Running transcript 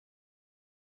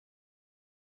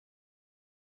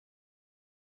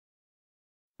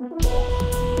So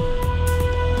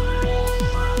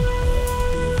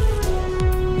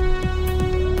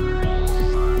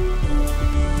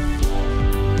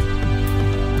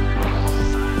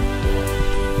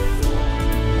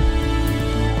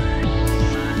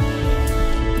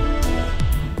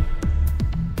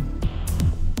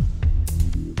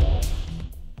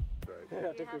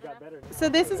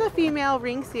this is a female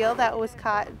ring seal that was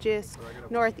caught just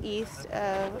northeast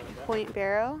of Point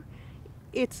Barrow.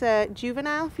 It's a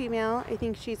juvenile female. I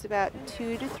think she's about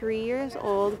 2 to 3 years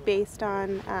old based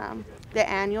on the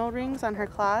annual rings on her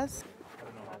claws.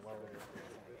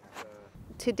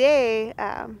 Today,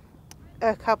 a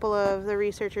couple of the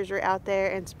researchers were out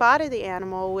there and spotted the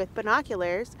animal with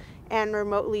binoculars and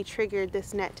remotely triggered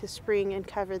this net to spring and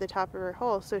cover the top of her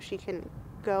hole so she can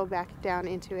go back down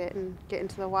into it and get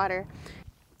into the water.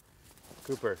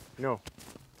 Cooper, no.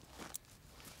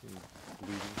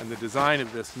 And the design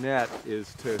of this net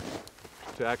is to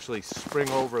actually spring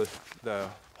over the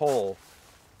hole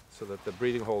so that the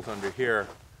breathing hole's under here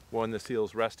when the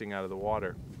seal's resting out of the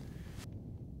water.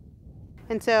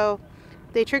 And so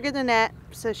they triggered the net,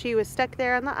 so she was stuck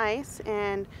there on the ice,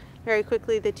 and very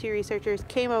quickly the two researchers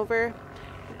came over,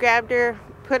 grabbed her,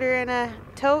 put her in a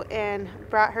tote, and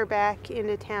brought her back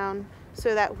into town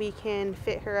so that we can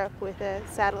fit her up with a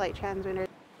satellite transmitter.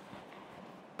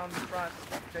 On the front,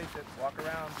 chase it, walk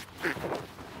around.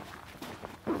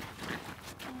 There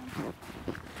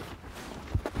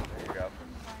you go.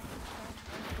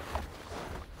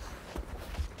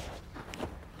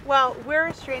 Well, we're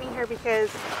restraining her because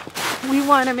we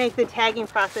want to make the tagging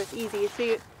process easy.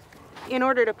 So in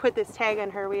order to put this tag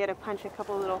on her, we had to punch a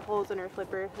couple little holes in her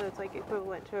flipper, so it's like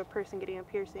equivalent to a person getting a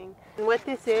piercing. And what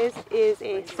this is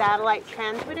a satellite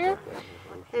transmitter.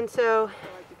 And so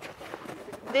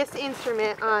this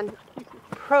instrument, on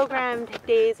programmed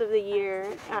days of the year,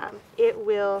 it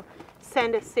will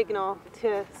send a signal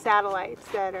to satellites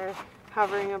that are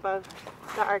hovering above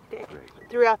the Arctic.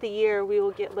 Throughout the year, we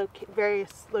will get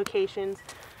various locations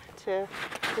to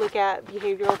look at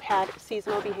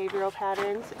seasonal behavioral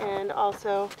patterns, and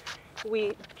also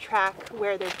we track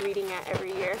where they're breeding at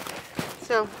every year.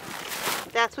 So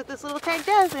that's what this little tag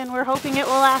does, and we're hoping it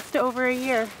will last over a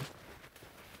year.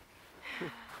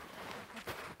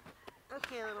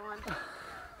 Okay, little one.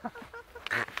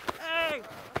 Hey!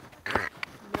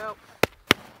 Nope.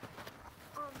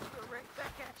 I'll go right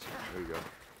back at you. There you go.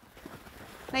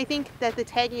 And I think that the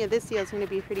tagging of this seal is going to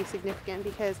be pretty significant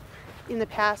because in the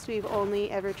past we've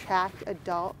only ever tracked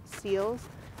adult seals.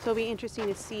 So it'll be interesting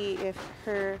to see if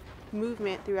her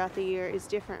movement throughout the year is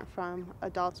different from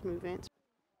adults' movements.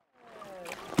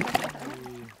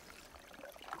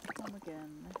 Come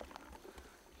again.